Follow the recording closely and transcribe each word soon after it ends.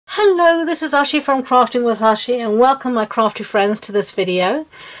Hello, this is Ashee from Crafting with Ashee, and welcome my crafty friends to this video.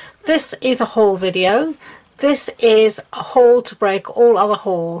 This is a haul video. This is a haul to break all other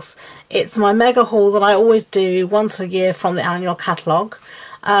hauls. It's my mega haul that I always do once a year from the annual catalogue.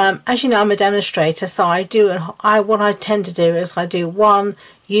 As you know, I'm a demonstrator, so what I tend to do is I do one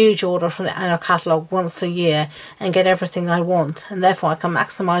huge order from the annual catalogue once a year and get everything I want, and therefore I can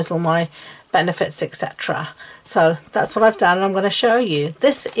maximise all my benefits, etc. So that's what I've done, and I'm going to show you.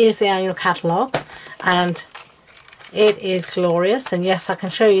 This is the annual catalogue, and it is glorious, and yes, I can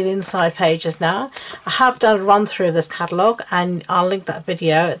show you the inside pages now. I have done a run through of this catalogue, and I'll link that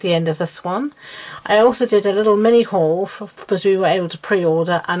video at the end of this one. I also did a little mini haul because we were able to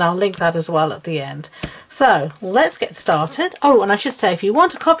pre-order, and I'll link that as well at the end. So let's get started. Oh, and I should say, if you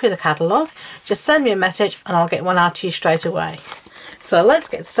want a copy of the catalogue, just send me a message and I'll get one out to you straight away. So let's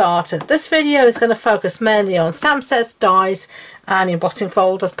get started. This video is going to focus mainly on stamp sets, dies, and embossing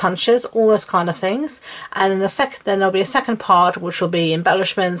folders, punches, all those kind of things. And in then there'll be a second part which will be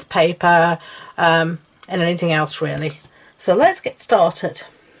embellishments, paper, and anything else really. So let's get started.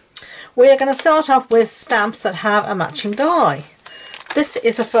 We are going to start off with stamps that have a matching die. This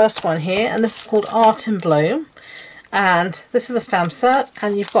is the first one here, and this is called Art in Bloom. And this is the stamp set,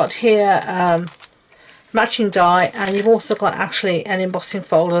 and you've got here matching die, and you've also got actually an embossing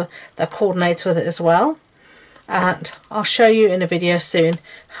folder that coordinates with it as well, and I'll show you in a video soon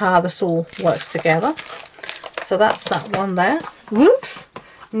how this all works together. So that's that one there. Whoops,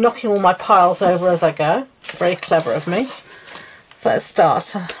 knocking all my piles over as I go, very clever of me. So let's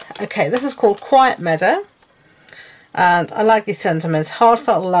start. Okay, this is called Quiet Meadow, and I like these sentiments.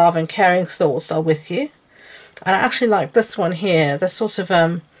 Heartfelt love and caring thoughts are with you. And I actually like this one here, the sort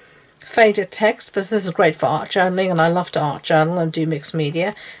of faded text, but this is great for art journaling, and I love to art journal and do mixed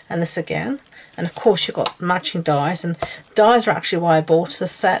media. And this again, and of course you've got matching dies, and dies are actually why I bought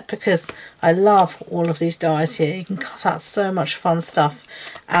this set, because I love all of these dies here. You can cut out so much fun stuff.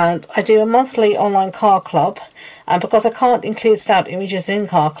 And I do a monthly online card club, and because I can't include stamped images in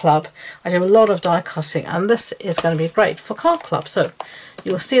card club, I do a lot of die cutting, and this is going to be great for card club, so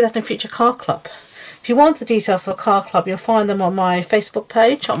you will see that in future card club. If you want the details for Card Club, you'll find them on my Facebook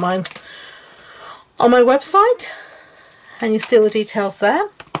page, on my website, and you'll see all the details there.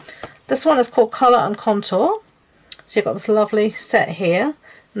 This one is called Colour and Contour. So you've got this lovely set here,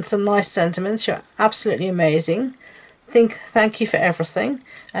 and some nice sentiments. You're absolutely amazing. Thank you for everything.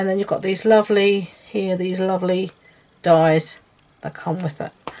 And then you've got these lovely dies that come with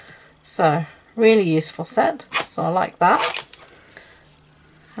it. So, really useful set. So I like that.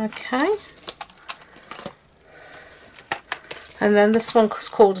 Okay. And then this one is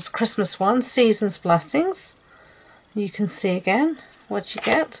called as Christmas one, Season's Blessings. You can see again what you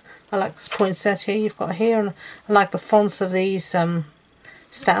get. I like this poinsettia you've got here, and I like the fonts of these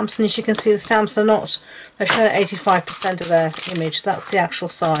stamps. And as you can see, the stamps are not, they're showing 85% of their image. That's the actual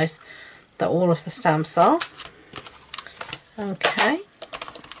size that all of the stamps are. Okay.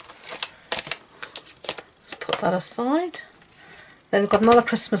 Let's put that aside. Then we've got another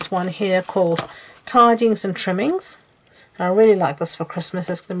Christmas one here called Tidings and Trimmings. I really like this for Christmas.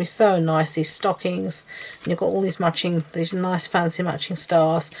 It's going to be so nice, these stockings, and you've got all these nice fancy matching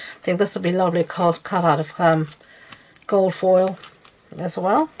stars. I think this will be lovely cut out of gold foil as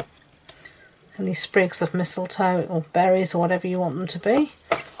well. And these sprigs of mistletoe or berries or whatever you want them to be.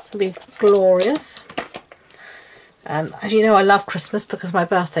 It'll be glorious. And as you know, I love Christmas because my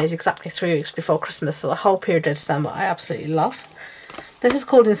birthday is exactly 3 weeks before Christmas, so the whole period of December I absolutely love. This is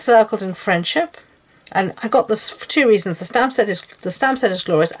called Encircled in Friendship. And I got this for two reasons. The stamp set is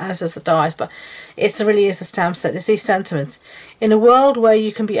glorious, as is the dies, but it really is a stamp set. It's these sentiments. In a world where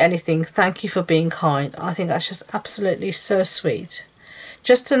you can be anything, thank you for being kind. I think that's just absolutely so sweet.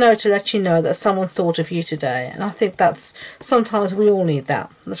 Just to let you know that someone thought of you today. And I think that's, sometimes we all need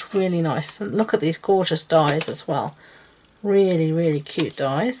that. That's really nice. And look at these gorgeous dies as well. Really, really cute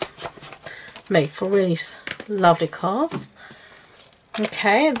dies. Make for really lovely cards.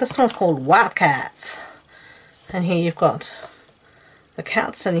 Okay, this one's called Wildcats, and here you've got the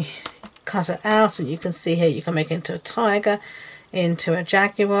cats, and you cut it out, and you can see here you can make it into a tiger, into a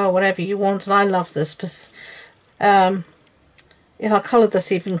jaguar, whatever you want. And I love this because if I coloured this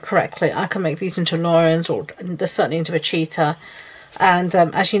even correctly, I can make these into lions, or certainly into a cheetah. And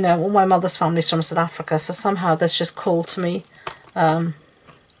as you know, all my mother's family's from South Africa, so somehow this just called to me,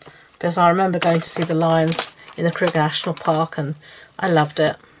 because I remember going to see the lions in the Kruger National Park, and I loved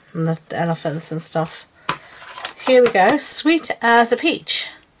it, and the elephants and stuff. Here we go, Sweet as a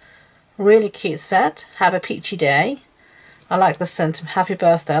Peach. Really cute set. Have a peachy day. I like the sentiment. Happy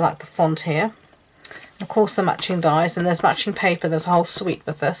birthday. I like the font here. Of course the matching dies, and there's matching paper. There's a whole suite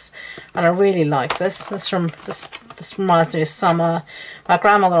with this, and I really like this. This reminds me of summer. My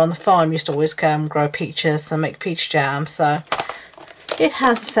grandmother on the farm used to always grow peaches and make peach jam, so it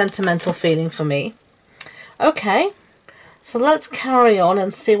has a sentimental feeling for me. Okay, so let's carry on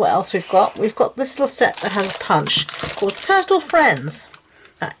and see what else we've got. We've got this little set that has a punch called Turtle Friends.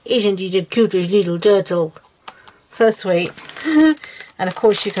 Now, isn't he the cutest little turtle? So sweet. And of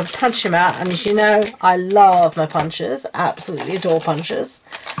course you can punch him out, and as you know, I love my punches, absolutely adore punches.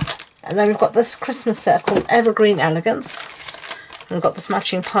 And then we've got this Christmas set called Evergreen Elegance. And we've got this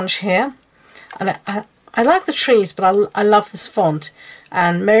matching punch here. And I like the trees, but I love this font.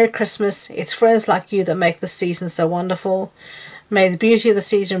 And Merry Christmas, it's friends like you that make the season so wonderful. May the beauty of the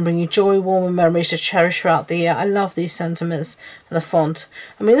season bring you joy, warm memories to cherish throughout the year. I love these sentiments and the font.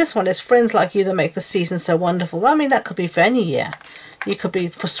 I mean, this one is friends like you that make the season so wonderful. I mean, that could be for any year. You could be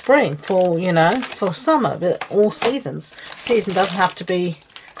for spring, for, you know, for summer, but all seasons. Season doesn't have to be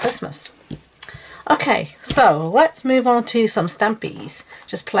Christmas. Okay, so let's move on to some stampies.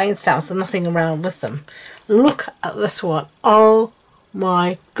 Just plain stamps with nothing around with them. Look at this one. Oh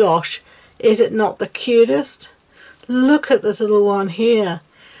my gosh. Is it not the cutest? Look at this little one here.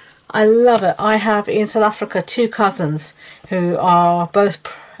 I love it. I have in South Africa 2 cousins who are both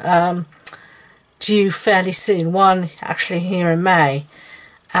due fairly soon. One actually here in May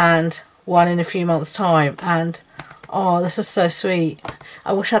and one in a few months' time. And oh, this is so sweet.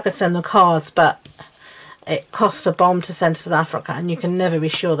 I wish I could send them cards, but it costs a bomb to send to South Africa, and you can never be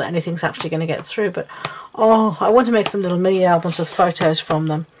sure that anything's actually going to get through. But oh, I want to make some little mini albums with photos from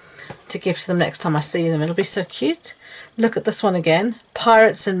them to give to them next time I see them. It'll be so cute. Look at this one again,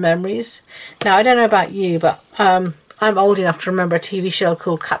 Pirates and Memories. Now, I don't know about you, but I'm old enough to remember a TV show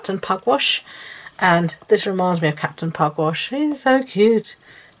called Captain Pugwash, and this reminds me of Captain Pugwash. He's so cute.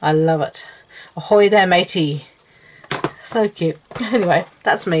 I love it. Ahoy there, matey. So cute. Anyway,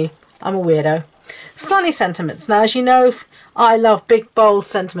 that's me. I'm a weirdo. Sunny sentiments. Now, as you know, I love big, bold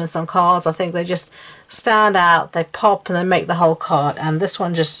sentiments on cards. I think they just stand out, they pop, and they make the whole card. And this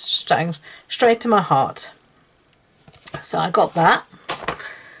one just straight to my heart. So I got that.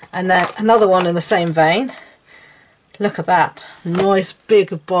 And then another one in the same vein. Look at that. Nice,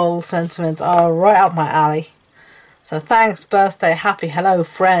 big, bold sentiments. Oh, right up my alley. So thanks, birthday, happy, hello,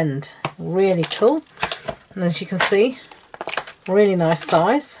 friend. Really cool. And as you can see, really nice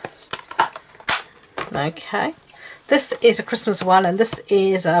size. Okay. This is a Christmas one, and this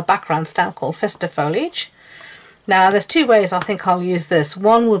is a background stamp called Festive Foliage. Now, there's 2 ways I think I'll use this.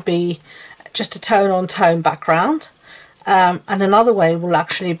 One would be just a tone-on-tone background. And another way will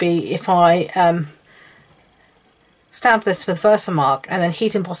actually be if I stamp this with Versamark and then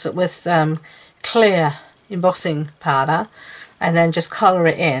heat emboss it with clear embossing powder and then just colour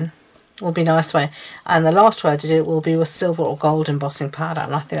it in. Will be a nice way. And the last way to do it will be with silver or gold embossing powder,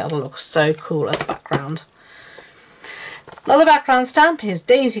 and I think that'll look so cool as background. Another background stamp is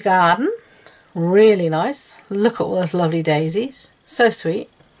Daisy Garden. Really nice. Look at all those lovely daisies. So sweet.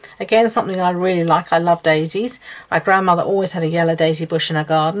 Again, something I really like. I love daisies. My grandmother always had a yellow daisy bush in her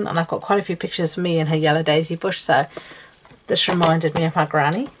garden, and I've got quite a few pictures of me in her yellow daisy bush, so this reminded me of my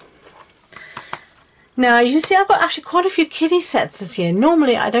granny. Now, you see, I've got actually quite a few kitty sets this year.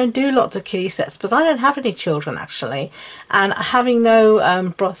 Normally, I don't do lots of kitty sets, but I don't have any children, actually. And having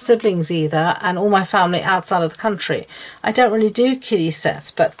no siblings either, and all my family outside of the country, I don't really do kitty sets.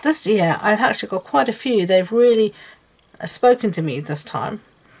 But this year, I've actually got quite a few. They've really spoken to me this time.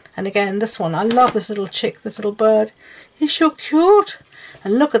 And again, this one, I love this little chick, this little bird. He's so cute.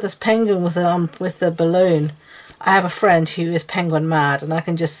 And look at this penguin with the balloon. I have a friend who is penguin mad, and I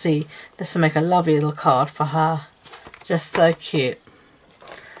can just see this will make a lovely little card for her. Just so cute.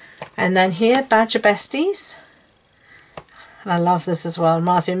 And then here, Badger Besties. And I love this as well.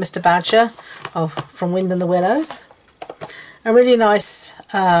 Reminds me of Mr. Badger from Wind in the Willows. A really nice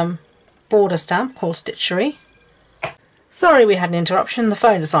border stamp called Stitchery. Sorry we had an interruption. The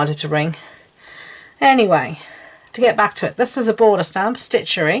phone decided to ring. Anyway, to get back to it, this was a border stamp,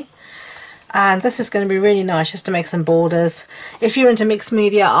 Stitchery. And this is going to be really nice just to make some borders. If you're into mixed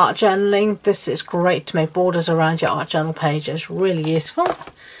media art journaling, this is great to make borders around your art journal pages. Really useful.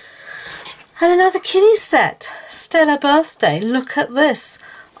 And another kitty set. Stellar Birthday. Look at this.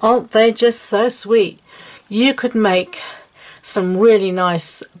 Aren't they just so sweet? You could make some really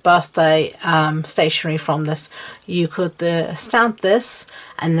nice birthday stationery from this. You could stamp this,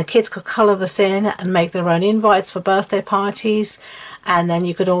 and the kids could colour this in and make their own invites for birthday parties. And then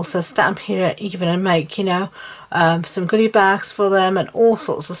you could also stamp here even and make, you know, some goodie bags for them and all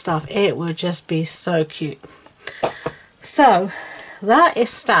sorts of stuff. It would just be so cute. So that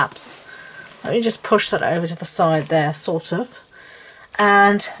is stamps. Let me just push that over to the side there, sort of.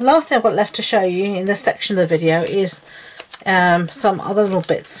 And last thing I've got left to show you in this section of the video is some other little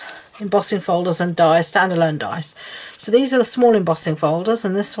bits, embossing folders and dies, standalone dies. So these are the small embossing folders,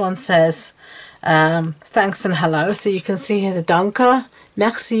 and this one says thanks and hello. So you can see here the danke,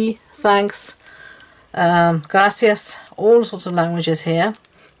 merci, thanks, gracias, all sorts of languages here,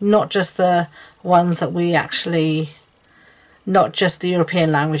 not just the ones that we actually, not just the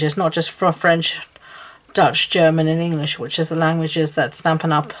European languages, not just from French, Dutch, German and English, which is the languages that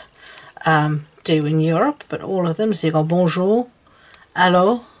Stampin' Up! Do in Europe, but all of them. So you've got bonjour,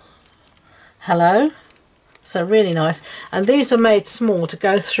 hello, hello. So really nice. And these are made small to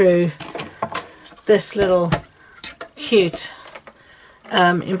go through this little cute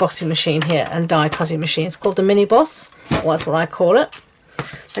embossing machine here and die cutting machine. It's called the Mini Boss, or that's what I call it.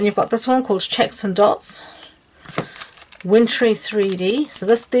 Then you've got this one called Checks and Dots, Wintry 3D. So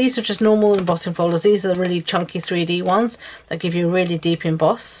these are just normal embossing folders. These are the really chunky 3D ones that give you a really deep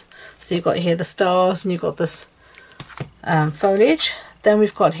emboss. So you've got here the stars, and you've got this foliage. Then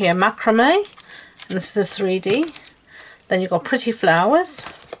we've got here macrame, and this is a 3D. Then you've got pretty flowers,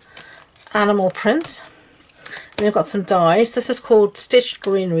 animal print. And you've got some dies. This is called stitched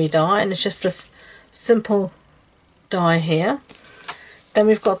greenery die, and it's just this simple die here. Then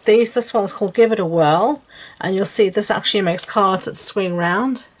we've got these. This one's called Give It a Whirl, and you'll see this actually makes cards that swing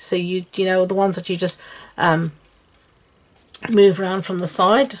round. So you know, the ones that you just move around from the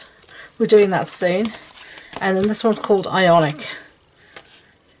side. We're doing that soon. And then this one's called Ionic,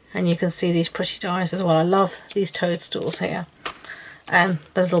 and you can see these pretty dies as well. I love these toadstools here and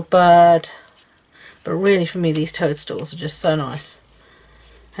the little bird, but really for me these toadstools are just so nice.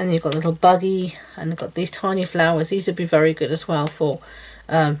 And you've got a little buggy, and you've got these tiny flowers. These would be very good as well for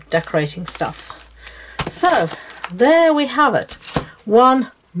decorating stuff. So there we have it, one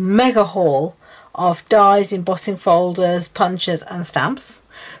mega haul of dies, embossing folders, punches and stamps.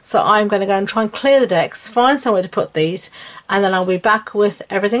 So I'm going to go and try and clear the decks, find somewhere to put these, and then I'll be back with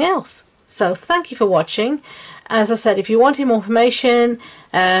everything else. So thank you for watching. As I said, if you want more information,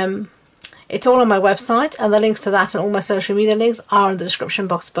 it's all on my website, and the links to that and all my social media links are in the description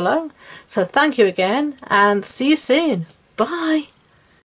box below. So thank you again, and see you soon. Bye.